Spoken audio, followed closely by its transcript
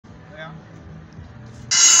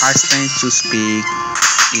It's time to speak,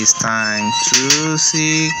 it's time to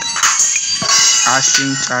seek.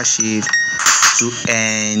 Ashim to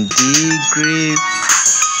end the grief.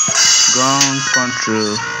 Gun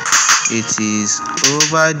control, it is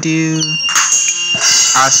overdue.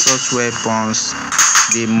 Assault weapons,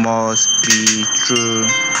 they must be true.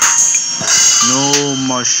 No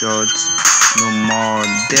more shots, no more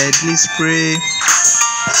deadly spray.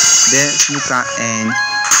 Then you can end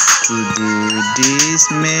to the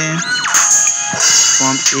dismay.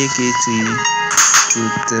 From Ekiti to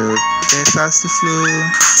the Expressive flow.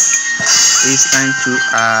 It's time to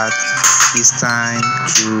act, it's time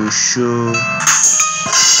to show.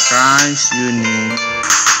 Rhymes unique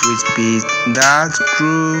with beat that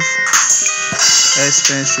groove.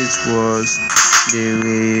 Expensive words, they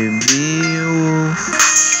will behoove.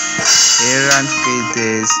 Errant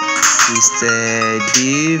cadence with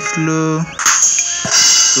steady flow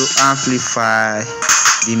to amplify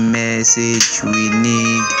the message we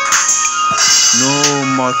need. No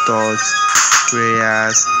more thoughts,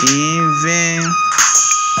 prayers in vain.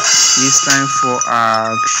 It's time for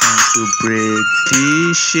action to break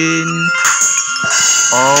the chain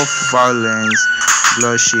of violence,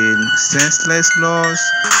 bloodshed, senseless loss.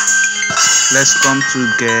 Let's come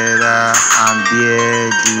together and bear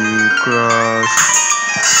the cross.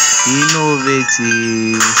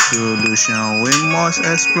 Innovative solution we must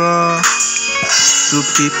explore to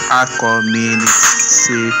keep our community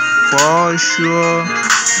safe for sure.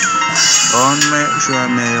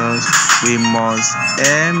 Measures we must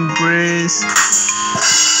embrace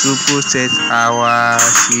to protect our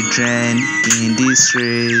children in this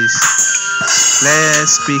race.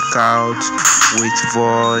 Let's speak out with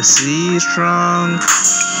voices strong.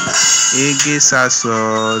 Against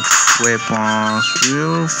assault weapons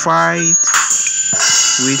we'll fight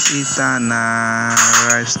with eternal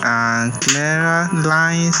rights and clearer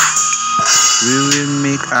lines. We will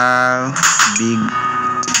make our big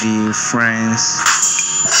difference.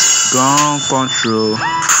 Gun control,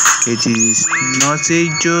 it is not a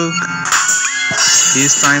joke.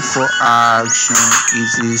 It's time for action,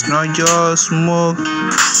 it is not just smoke.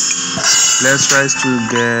 Let's rise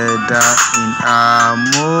together in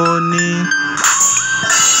harmony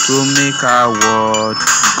to make our world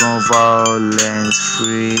gun violence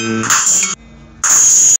free.